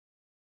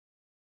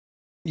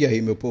E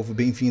aí, meu povo,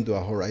 bem-vindo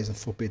a Horizon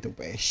Forbidden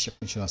West, a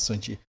continuação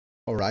de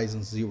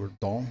Horizon Zero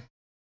Dawn.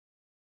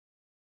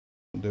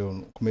 Quando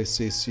eu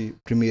comecei esse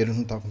primeiro,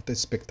 não estava com tanta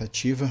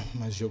expectativa,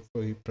 mas o jogo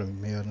foi pra mim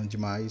melhorando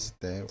demais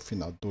até o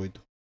final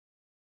doido.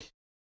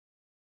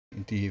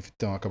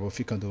 Então acabou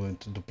ficando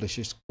entre do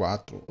PlayStation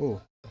 4,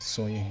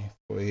 Sony,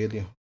 foi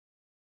ele,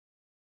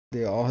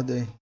 The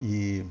Order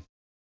e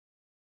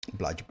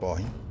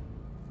Bloodborne,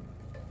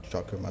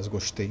 só que eu mais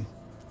gostei.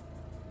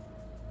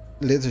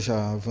 Beleza,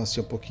 já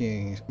avancei um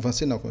pouquinho.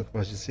 Avancei não, como é que eu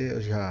posso dizer?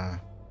 Eu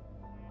já.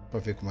 Pra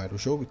ver como era o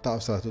jogo e tal, se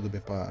estava tudo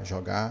bem pra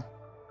jogar.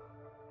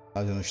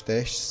 Fazendo os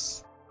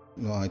testes.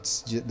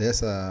 Antes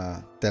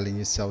dessa tela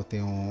inicial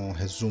tem um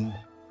resumo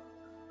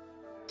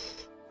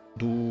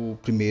do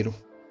primeiro.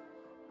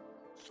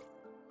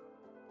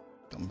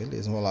 Então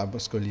beleza, vamos lá, eu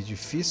escolhi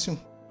difícil,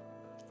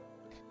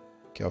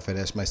 que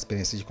oferece uma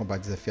experiência de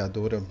combate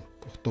desafiadora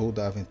por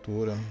toda a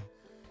aventura.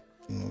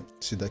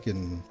 Isso daqui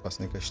não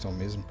faço nem questão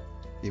mesmo.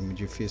 E muito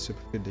difícil,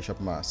 eu prefiro deixar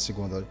para uma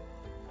segunda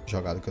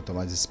jogada que eu tô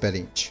mais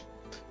experiente.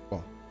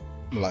 Bom,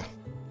 vamos lá.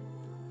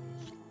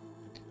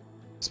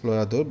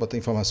 Explorador, bota a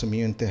informação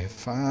minha na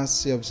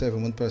interface, observa o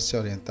mundo para se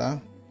orientar.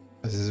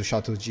 Às vezes o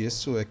chato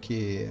disso é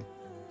que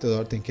toda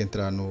hora tem que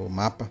entrar no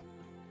mapa.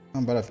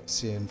 Bora ver,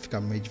 se ficar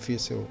meio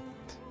difícil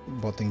eu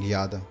boto em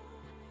guiada.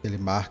 Ele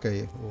marca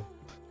aí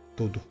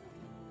tudo.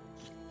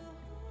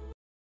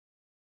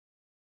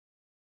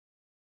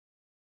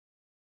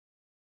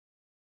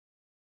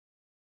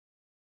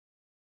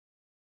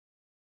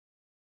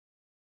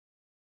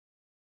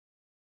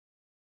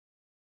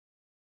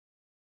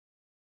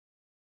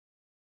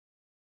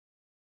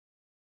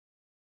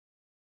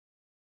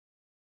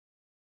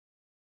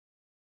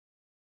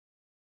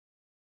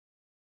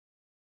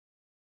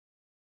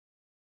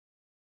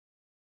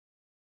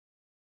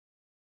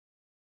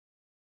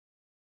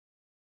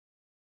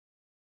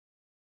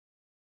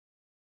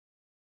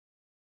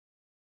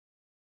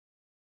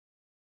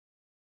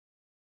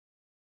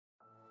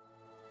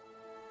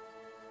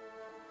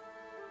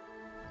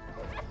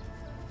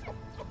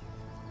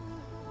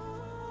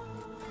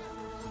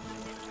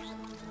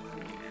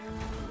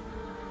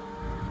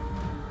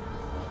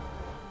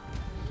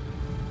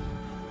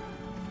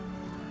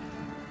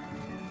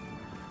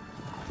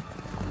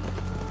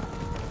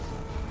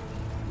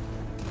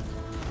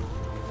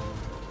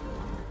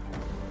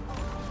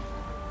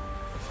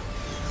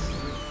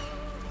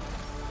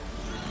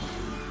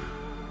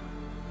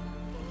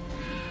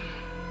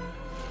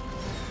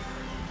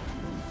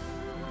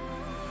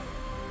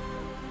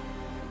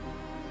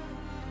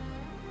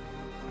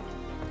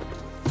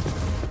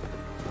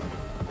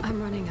 I'm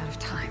running out of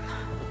time,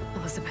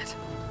 Elizabeth.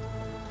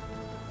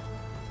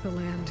 The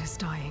land is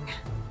dying.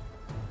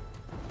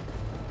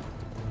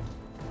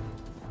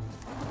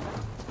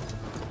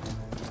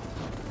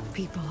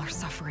 People are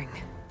suffering.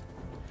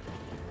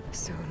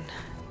 Soon,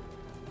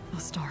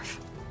 they'll starve.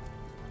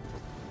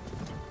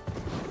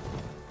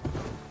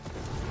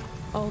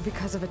 All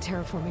because of a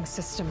terraforming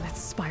system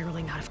that's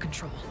spiraling out of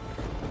control.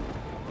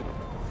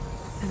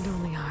 And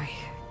only I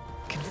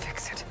can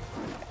fix it.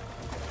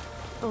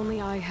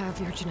 Only I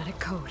have your genetic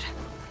code.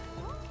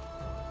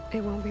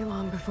 It won't be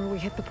long before we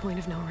hit the point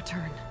of no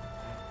return.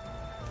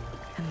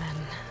 And then...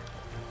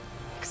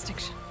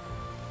 extinction.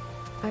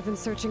 I've been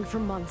searching for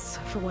months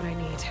for what I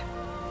need.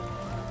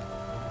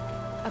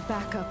 A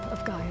backup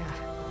of Gaia.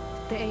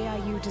 The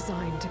AI you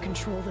designed to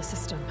control the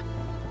system.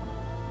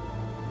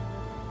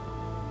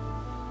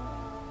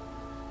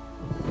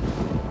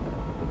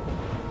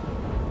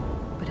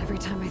 But every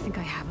time I think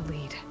I have a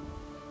lead,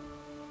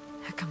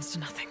 it comes to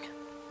nothing.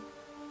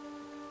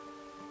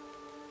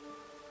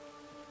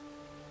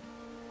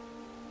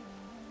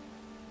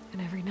 And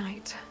every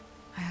night,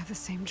 I have the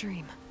same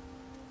dream.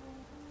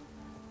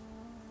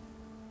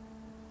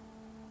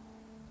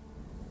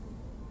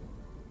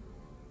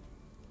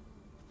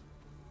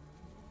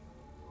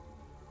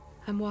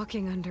 I'm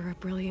walking under a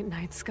brilliant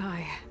night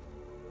sky,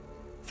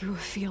 through a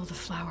field of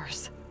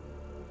flowers.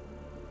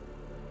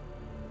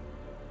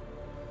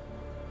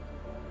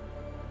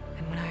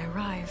 And when I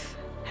arrive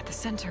at the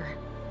center,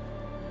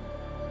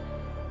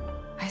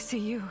 I see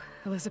you,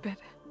 Elizabeth.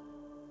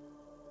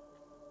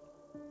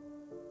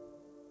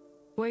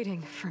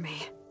 Waiting for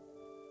me.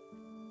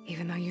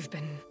 Even though you've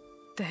been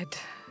dead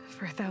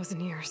for 1,000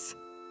 years.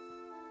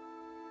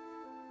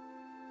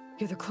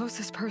 You're the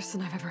closest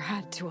person I've ever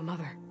had to a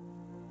mother.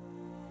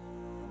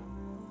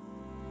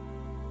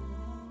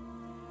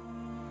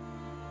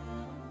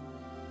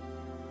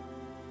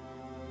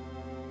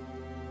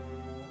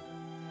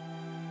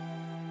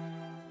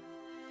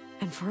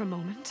 And for a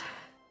moment,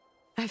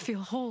 I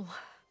feel whole.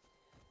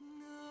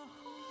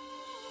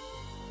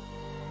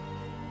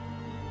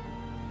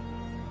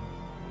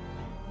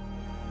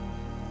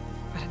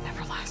 But it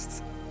never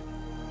lasts.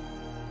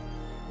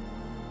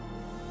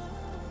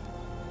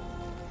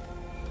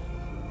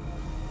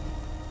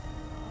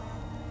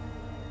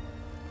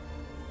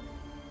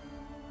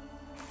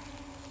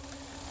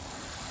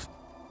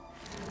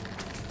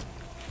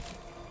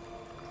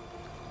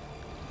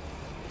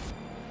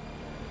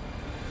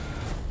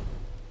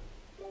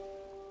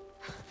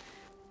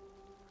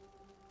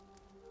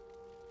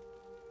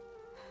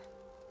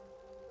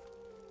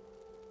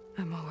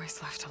 always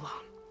left alone.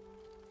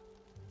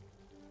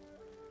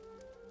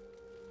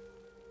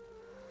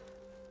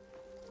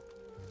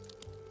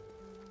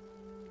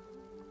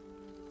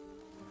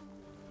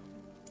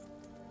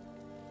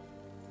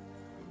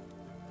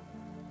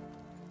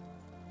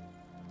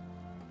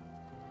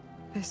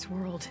 This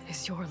world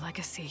is your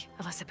legacy,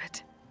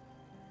 Elizabeth.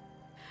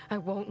 I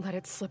won't let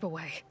it slip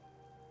away.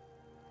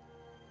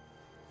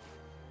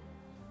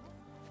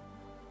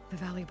 The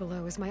valley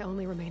below is my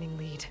only remaining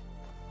lead.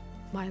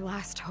 My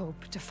last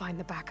hope to find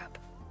the backup.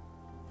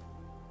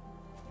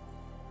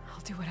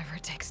 I'll do whatever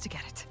it takes to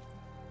get it.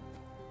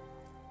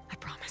 I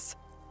promise.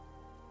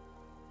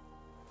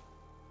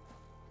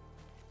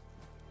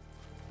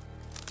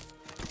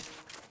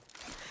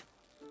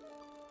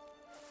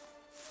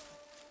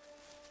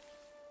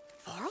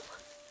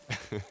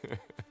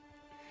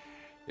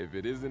 If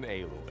it isn't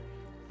Aloy,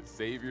 the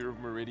savior of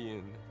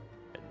Meridian,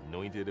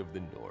 anointed of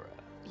the Nora.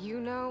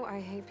 You know I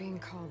hate being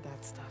called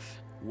that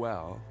stuff.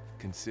 Well,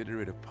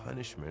 consider it a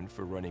punishment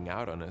for running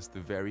out on us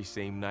the very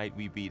same night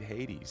we beat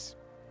Hades.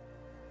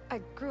 I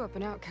grew up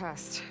an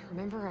outcast.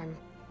 Remember, I'm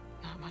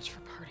not much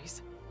for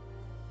parties.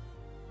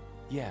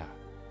 Yeah.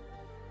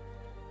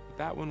 But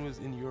that one was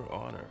in your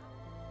honor.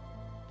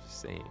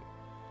 Just saying.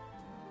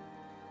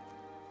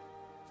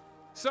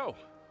 So,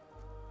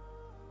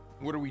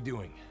 what are we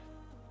doing?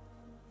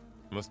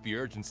 Must be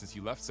urgent since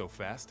you left so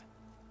fast.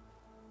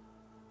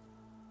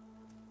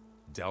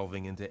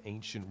 Delving into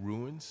ancient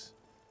ruins?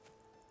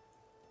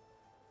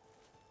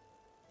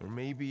 Or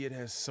maybe it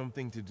has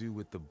something to do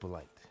with the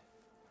Blight.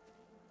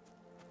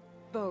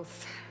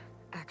 Both,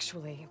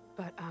 actually,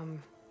 but,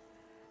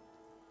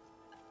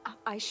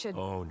 I should...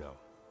 Oh, no.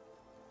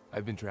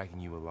 I've been tracking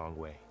you a long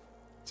way.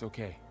 It's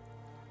okay.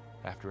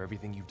 After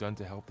everything you've done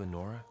to help the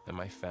Nora and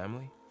my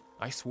family,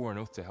 I swore an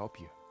oath to help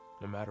you,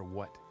 no matter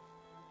what.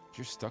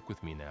 You're stuck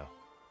with me now.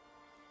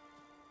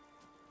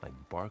 Like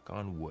bark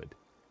on wood.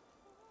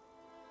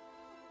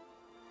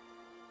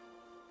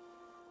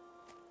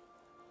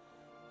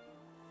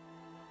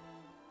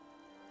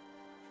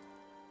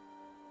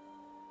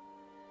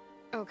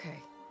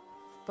 Okay,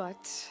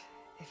 but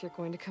if you're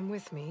going to come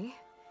with me,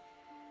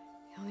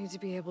 you'll need to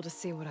be able to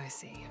see what I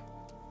see.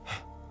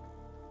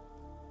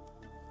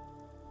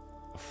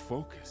 A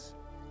focus?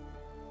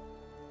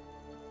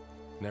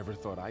 Never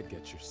thought I'd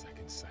get your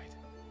second sight.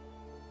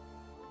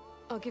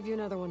 I'll give you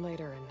another one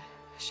later and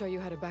show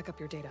you how to back up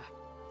your data.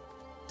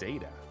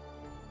 Data?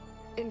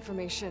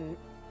 Information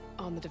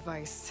on the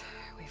device.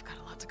 We've got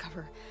a lot to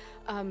cover.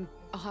 I'll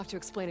have to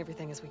explain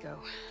everything as we go.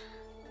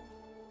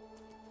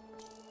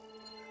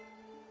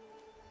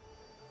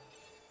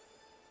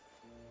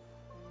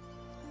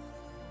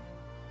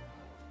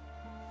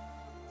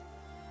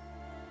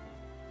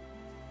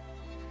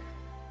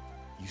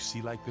 You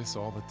see like this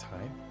all the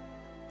time?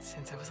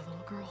 Since I was a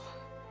little girl.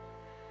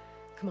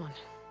 Come on.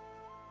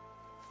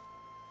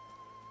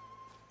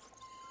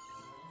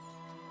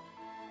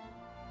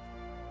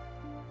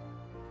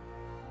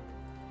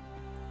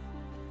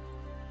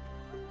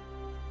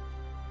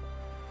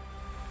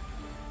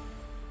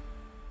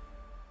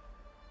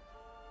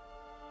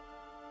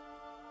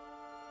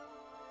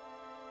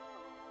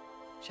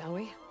 Shall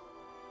we?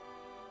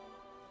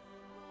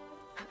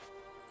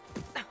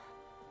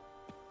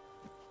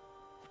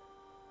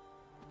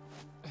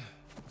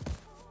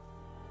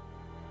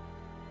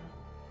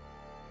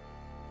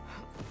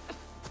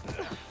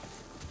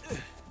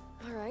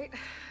 All right,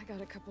 I got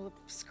a couple of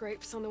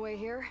scrapes on the way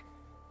here.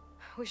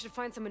 We should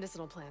find some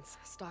medicinal plants,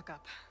 stock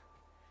up.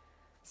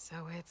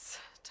 So it's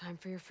time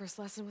for your first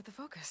lesson with the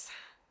focus.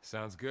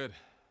 Sounds good.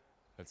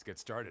 Let's get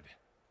started.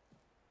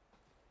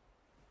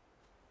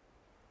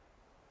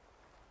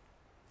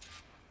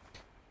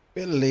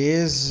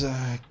 Beleza,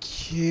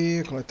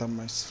 aqui coletar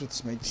mais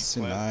frutos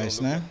medicinais,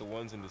 né?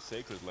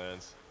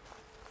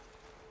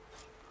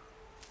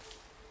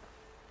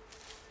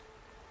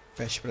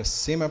 Feche pra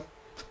cima,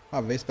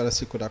 uma vez para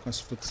se curar com os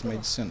frutos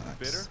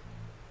medicinais.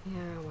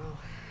 Yeah, well,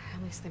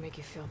 at least they make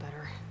you feel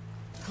better.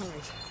 All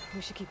right, we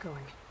should keep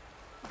going.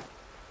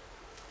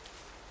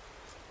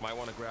 Might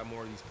want to grab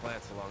more of these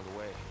plants along the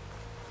way.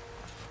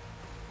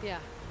 Yeah,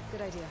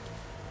 good idea.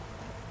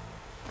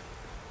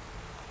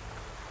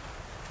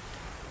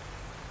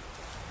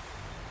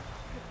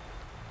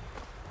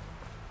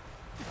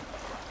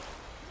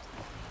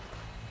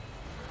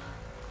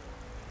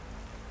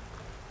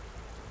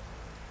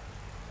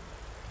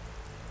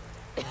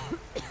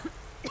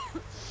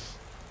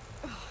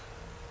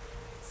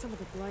 Some of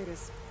the blight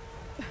is...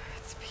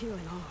 it's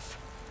peeling off.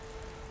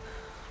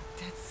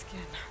 Dead skin.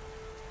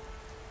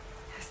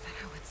 Is that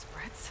how it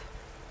spreads?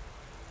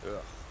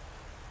 Ugh.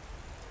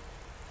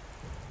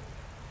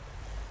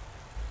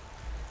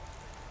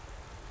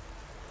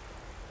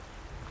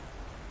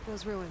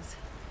 Those ruins.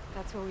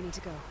 That's where we need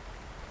to go.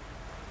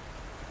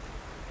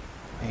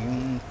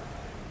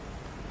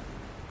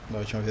 Da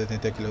última vez eu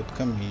tentei aquele outro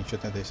caminho, deixa eu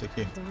tentar esse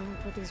aqui.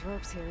 Don't put these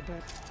ropes here,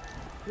 but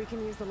we can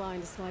use the line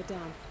to slide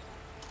down.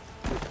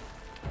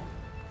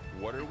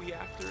 What are we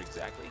after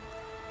exactly?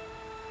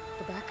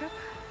 The backup?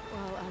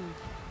 Well,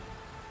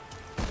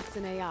 it's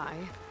an AI.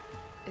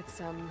 It's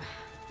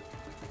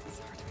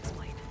hard to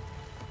explain.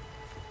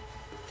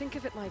 Think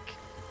of it like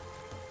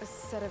a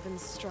set of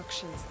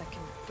instructions that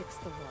can fix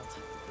the world.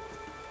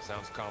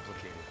 Sounds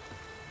complicated.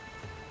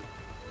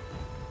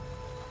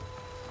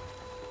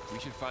 We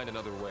should find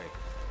another way.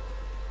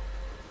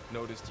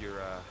 Noticed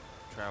you're,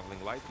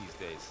 traveling light these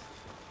days.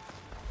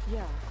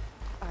 Yeah,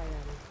 I,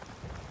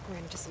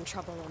 ran into some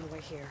trouble on the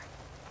way here.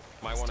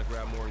 Might want to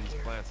grab more of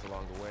these plants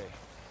along the way.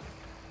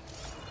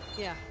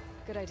 Yeah,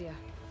 good idea.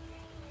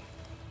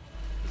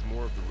 There's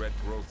more of the red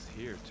growths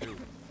here, too.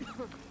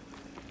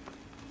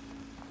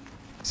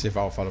 Esse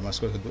Val fala umas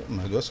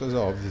duas coisas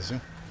óbvias,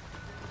 viu?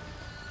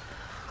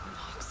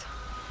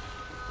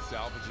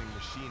 Salvaging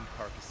machine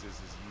carcasses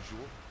as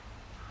usual.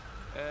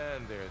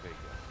 And there they go.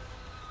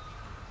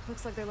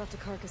 Looks like they left a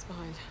carcass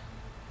behind.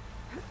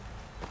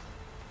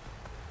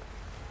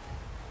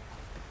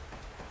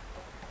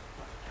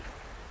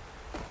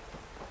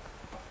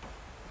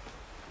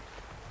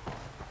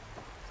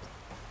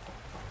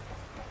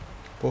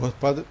 Por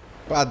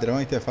padrão,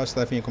 a interface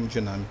está definida como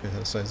dinâmica.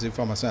 Essas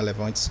informações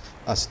relevantes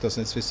a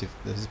situações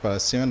específicas. Desde para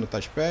cima no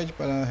touchpad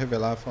para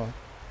revelar a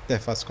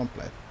interface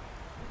completa.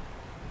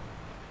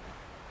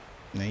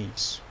 Nem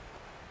isso.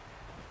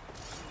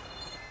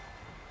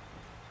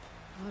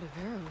 A lot of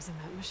arrows in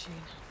that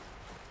machine.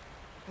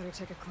 Better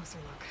take a closer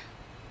look.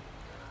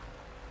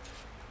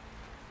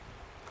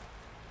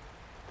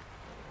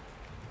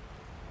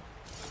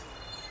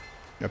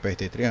 Eu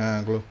apertei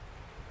triângulo.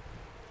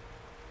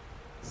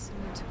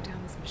 Someone took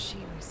down this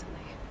machine recently.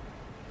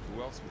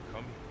 Who else would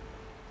come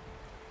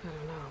here? I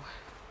don't know.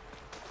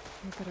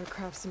 We better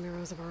craft some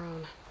arrows of our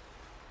own.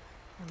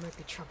 There might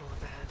be trouble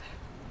ahead.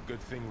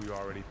 Good thing we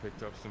already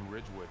picked up some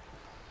ridgewood.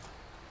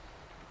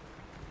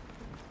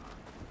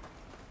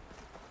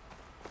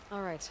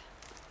 All right.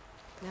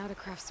 Now to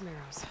craft some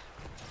arrows.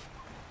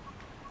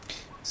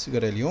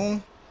 Segura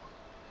L1.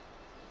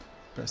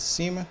 Pra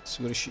cima,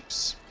 segura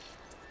X.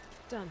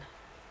 Done.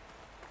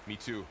 Me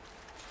too.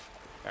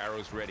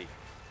 Arrows ready.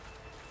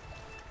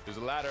 There's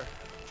a ladder.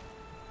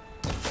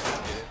 Get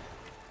it?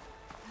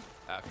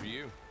 After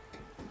you.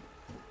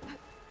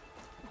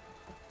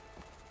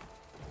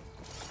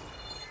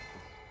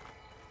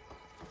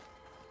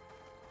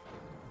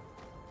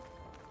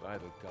 By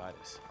the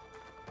goddess.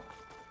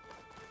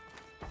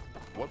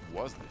 What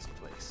was this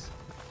place?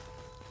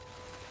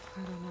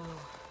 I don't know.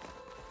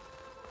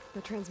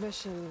 The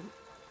transmission...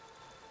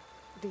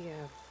 The,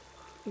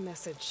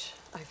 message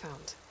I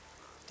found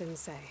didn't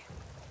say.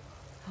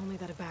 Only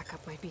that a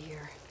backup might be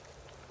here.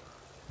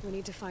 We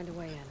need to find a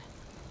way in.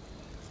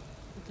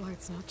 The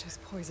blight's not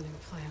just poisoning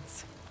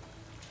plants.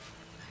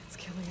 It's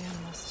killing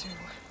animals, too.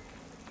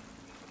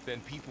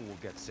 Then people will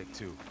get sick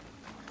too.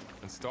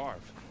 And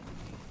starve.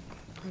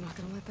 We're not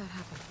gonna let that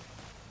happen.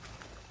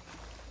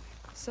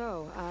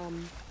 So,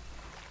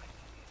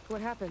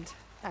 what happened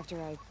after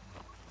I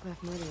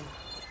left Meridian?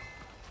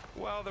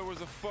 Well, there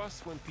was a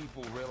fuss when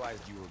people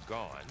realized you were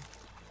gone.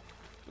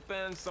 But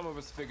then some of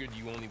us figured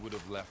you only would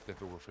have left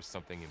if it were for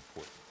something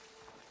important.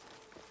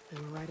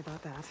 You were right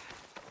about that.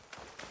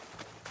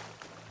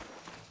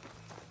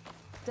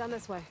 Down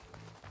this way.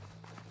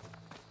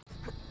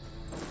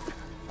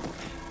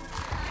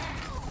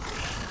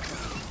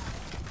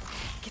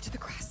 Get to the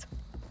grass.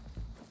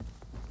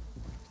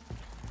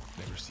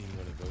 Never seen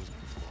one of those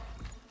before.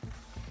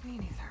 Me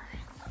neither.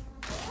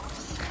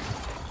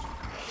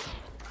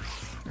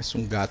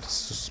 Parece gato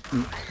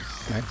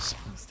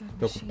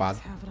preocupado.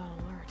 Have it on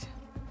alert.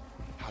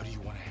 How do you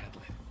want to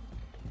handle it?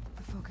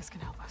 The focus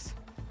can help us.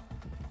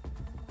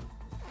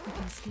 We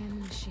can scan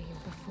the machine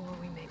before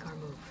we make our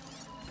move.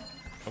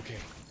 Okay.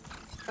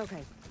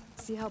 Okay.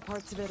 See how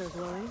parts of it are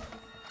glowing?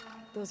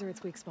 Those are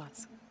its weak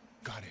spots.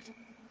 Got it.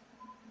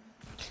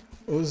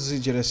 Use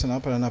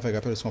direcional para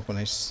navegar pelos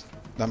componentes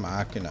da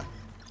máquina.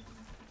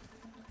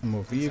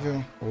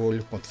 Movível,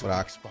 olho, ponto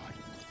fraco.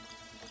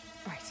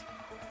 Right.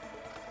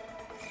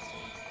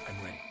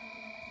 I'm ready.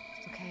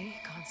 Okay,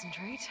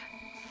 concentrate.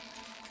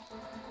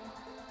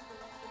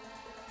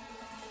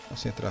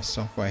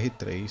 Concentração com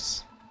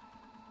R3.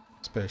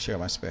 Espera chegar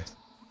mais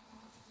perto.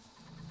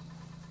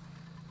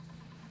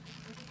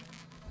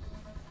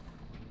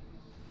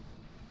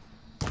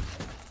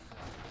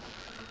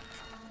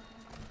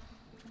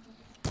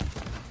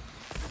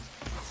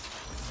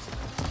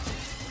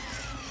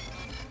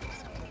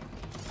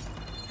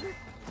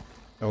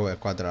 Ou é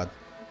quadrado.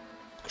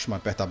 Costumo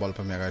apertar a bola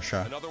para me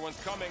agachar. Another one's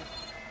coming.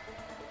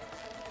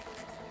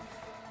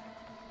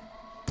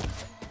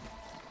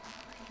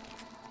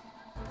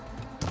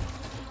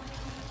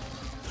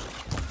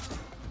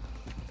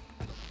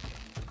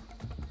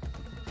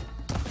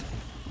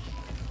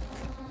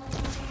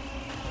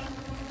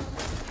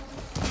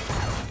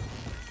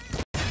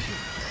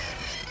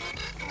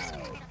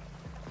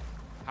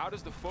 How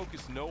does the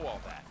focus know all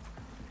that?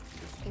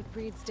 It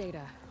reads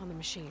data on the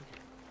machine.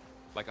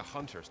 Like a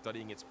hunter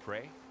studying its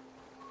prey?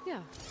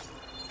 Yeah,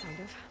 kind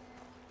of.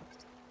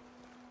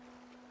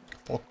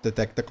 Foco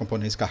detecta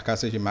componentes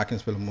carcaças de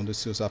máquinas pelo mundo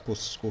se usar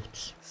pulsos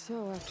curtos.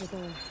 So after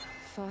the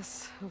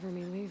fuss over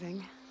me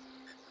leaving,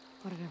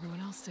 what did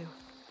everyone else do?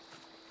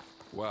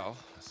 Well,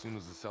 as soon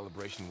as the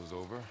celebration was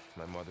over,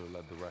 my mother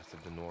led the rest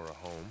of the Nora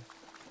home.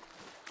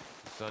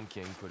 The Sun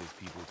King put his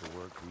people to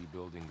work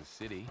rebuilding the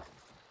city,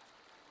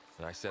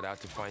 and I set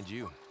out to find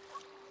you.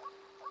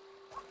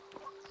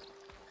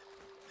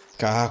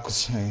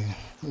 Cacos,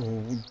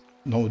 o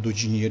nome do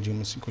dinheiro,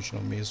 digamos assim,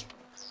 continua o mesmo.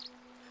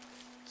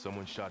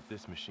 Someone shot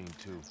this machine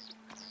too.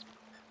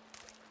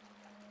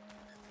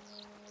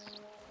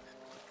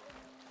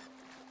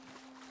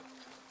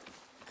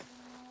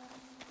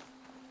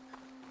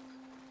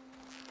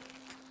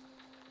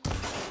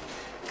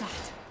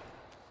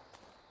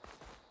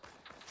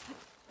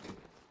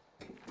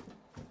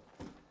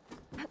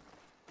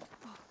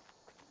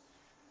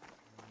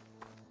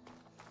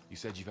 You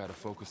said you've had a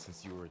focus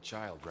since you were a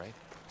child, right?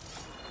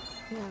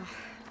 Yeah.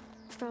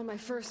 Found my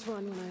first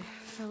one when I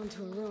fell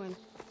into a ruin.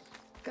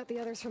 Got the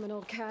others from an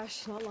old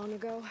cache not long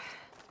ago.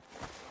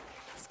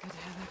 It's good to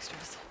have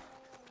extras.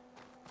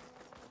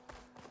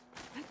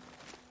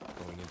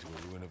 Going into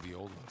a ruin of the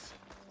old ones.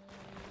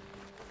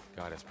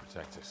 Goddess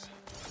protect us.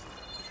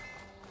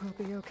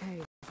 We'll be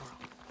okay.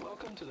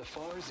 Welcome to the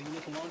Far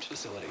Zenith launch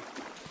facility.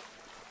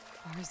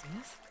 Far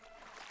Zenith?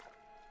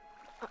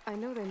 I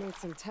know they made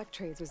some tech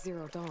trades with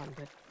Zero Dawn,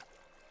 but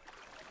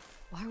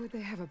why would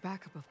they have a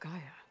backup of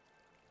Gaia?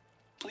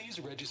 Please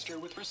register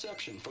with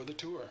reception for the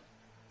tour.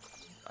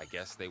 I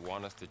guess they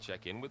want us to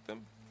check in with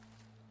them?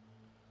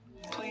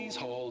 Please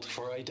hold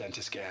for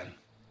identiscan.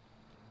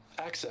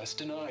 Access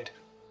denied.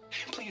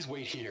 Please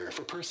wait here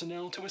for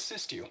personnel to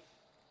assist you.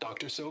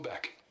 Dr.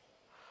 Sobek.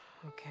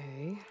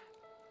 Okay.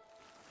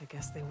 I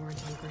guess they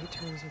weren't on great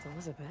terms with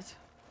Elizabeth.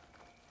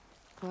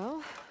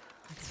 Well,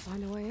 let's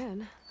find a way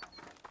in.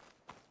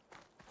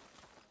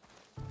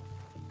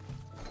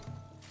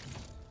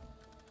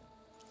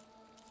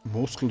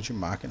 Músculo de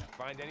máquina.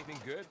 Find anything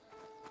good?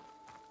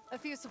 A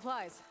few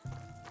supplies.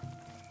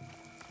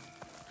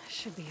 I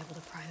should be able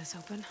to pry this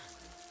open.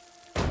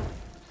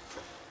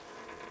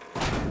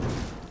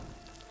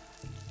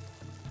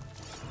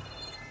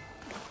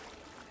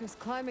 There's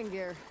climbing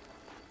gear.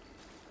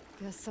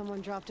 Guess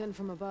someone dropped in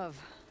from above.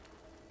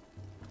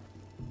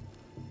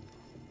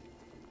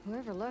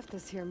 Whoever left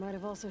this here might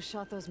have also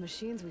shot those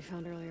machines we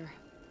found earlier.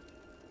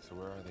 So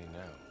where are they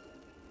now?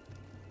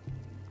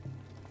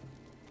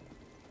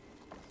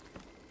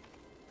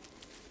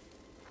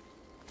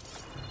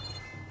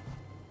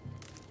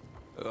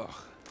 Ugh,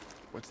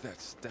 what's that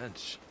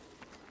stench?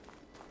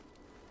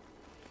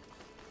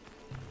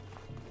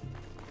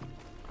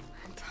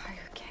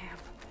 Entire camp.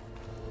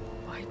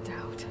 Wiped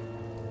out.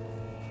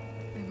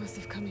 They must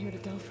have come here to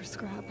delve for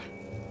scrap.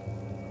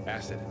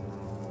 Acid.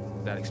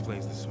 That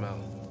explains the smell.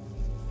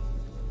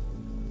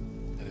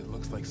 And it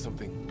looks like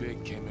something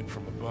big came in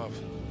from above.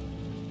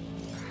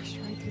 Crashed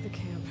right through the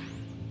camp.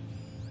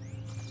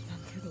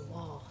 And through the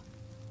wall.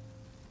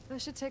 I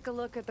should take a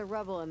look at the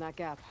rubble in that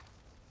gap.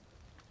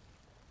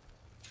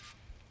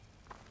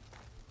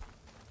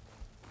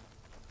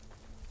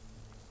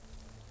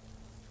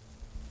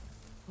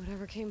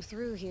 Whatever came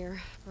through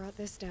here brought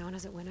this down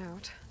as it went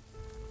out.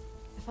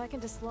 If I can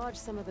dislodge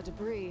some of the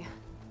debris,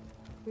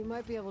 we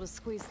might be able to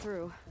squeeze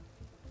through.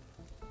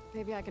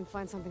 Maybe I can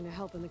find something to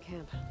help in the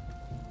camp.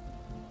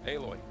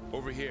 Aloy,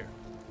 over here.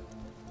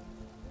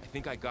 I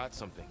think I got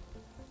something.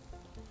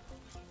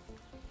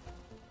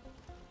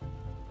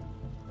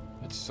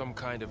 It's some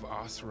kind of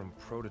Osram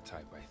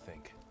prototype, I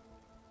think.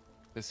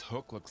 This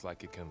hook looks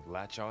like it can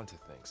latch onto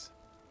things.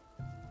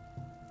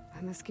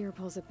 And this gear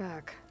pulls it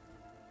back.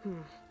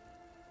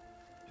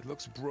 It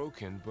looks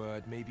broken,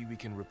 but maybe we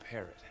can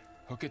repair it.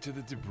 Hook it to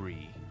the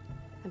debris.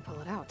 And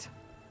pull it out.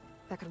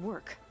 That could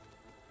work.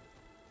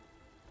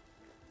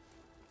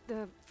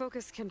 The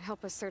focus can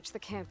help us search the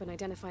camp and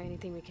identify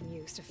anything we can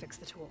use to fix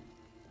the tool.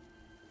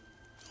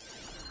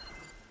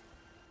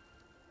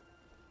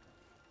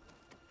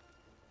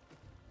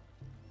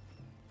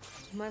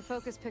 My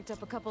focus picked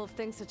up a couple of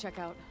things to check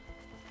out.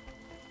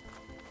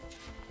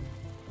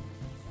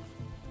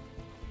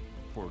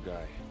 Poor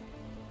guy.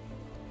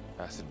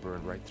 Acid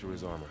burned right through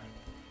his armor.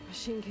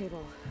 Machine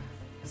cable.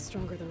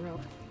 Stronger than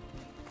rope.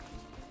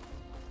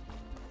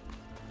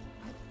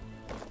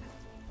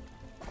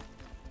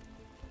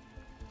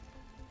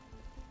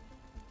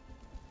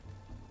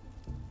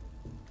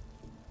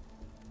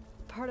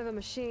 Part of a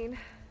machine.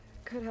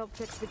 Could help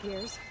fix the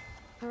gears.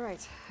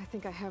 Alright, I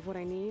think I have what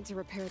I need to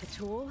repair the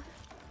tool.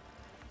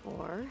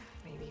 Or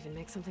maybe even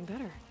make something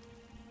better.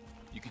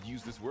 You could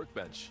use this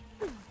workbench.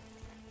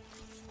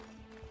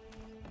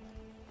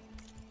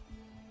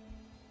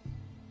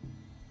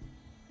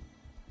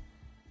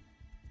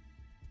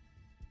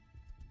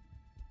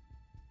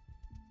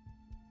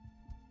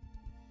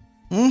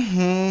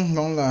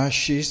 Vamos lá,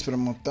 X para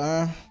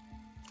montar.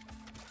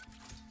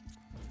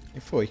 E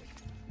foi.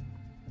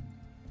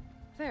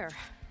 There.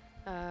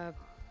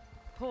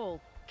 Pole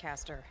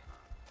caster.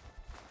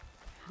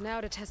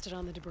 Now to test it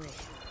on the debris.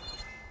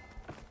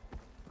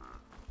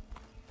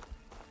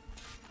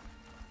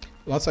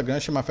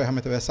 Lança-gancho é uma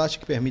ferramenta versátil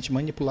que permite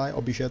manipular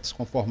objetos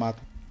com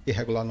formato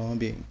irregular no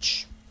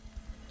ambiente.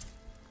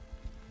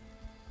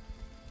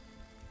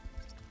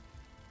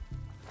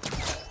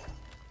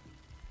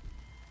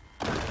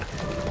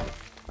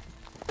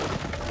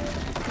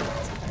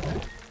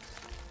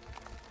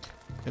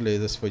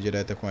 Beleza, se for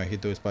direto é com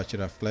R2 para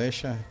tirar a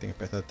flecha, tem que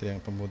apertar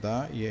triângulo para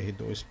mudar e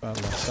R2 para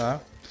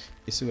lançar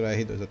e segurar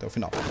R2 até o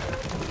final.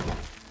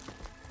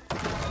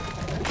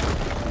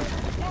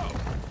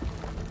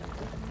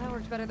 That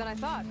worked better than I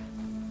thought.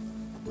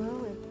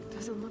 Well, it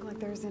doesn't look like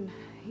there's an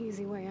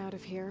easy way out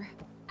of here.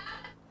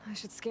 I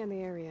should scan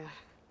the area.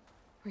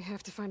 We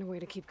have to find a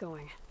way to keep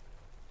going.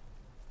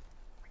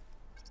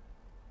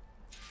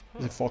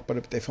 Foco para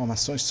obter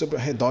informações sobre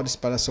arredores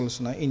para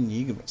solucionar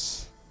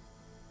enigmas.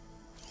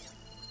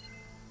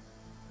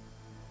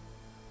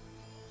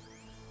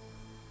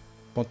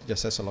 Ponto de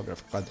acesso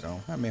holográfico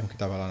padrão. É mesmo que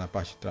estava lá na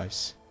parte de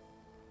trás.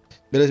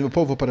 Beleza, meu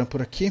povo, vou parando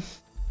por aqui.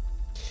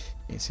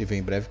 A gente se vê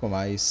em breve com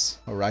mais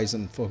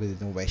Horizon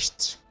Forbidden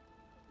West.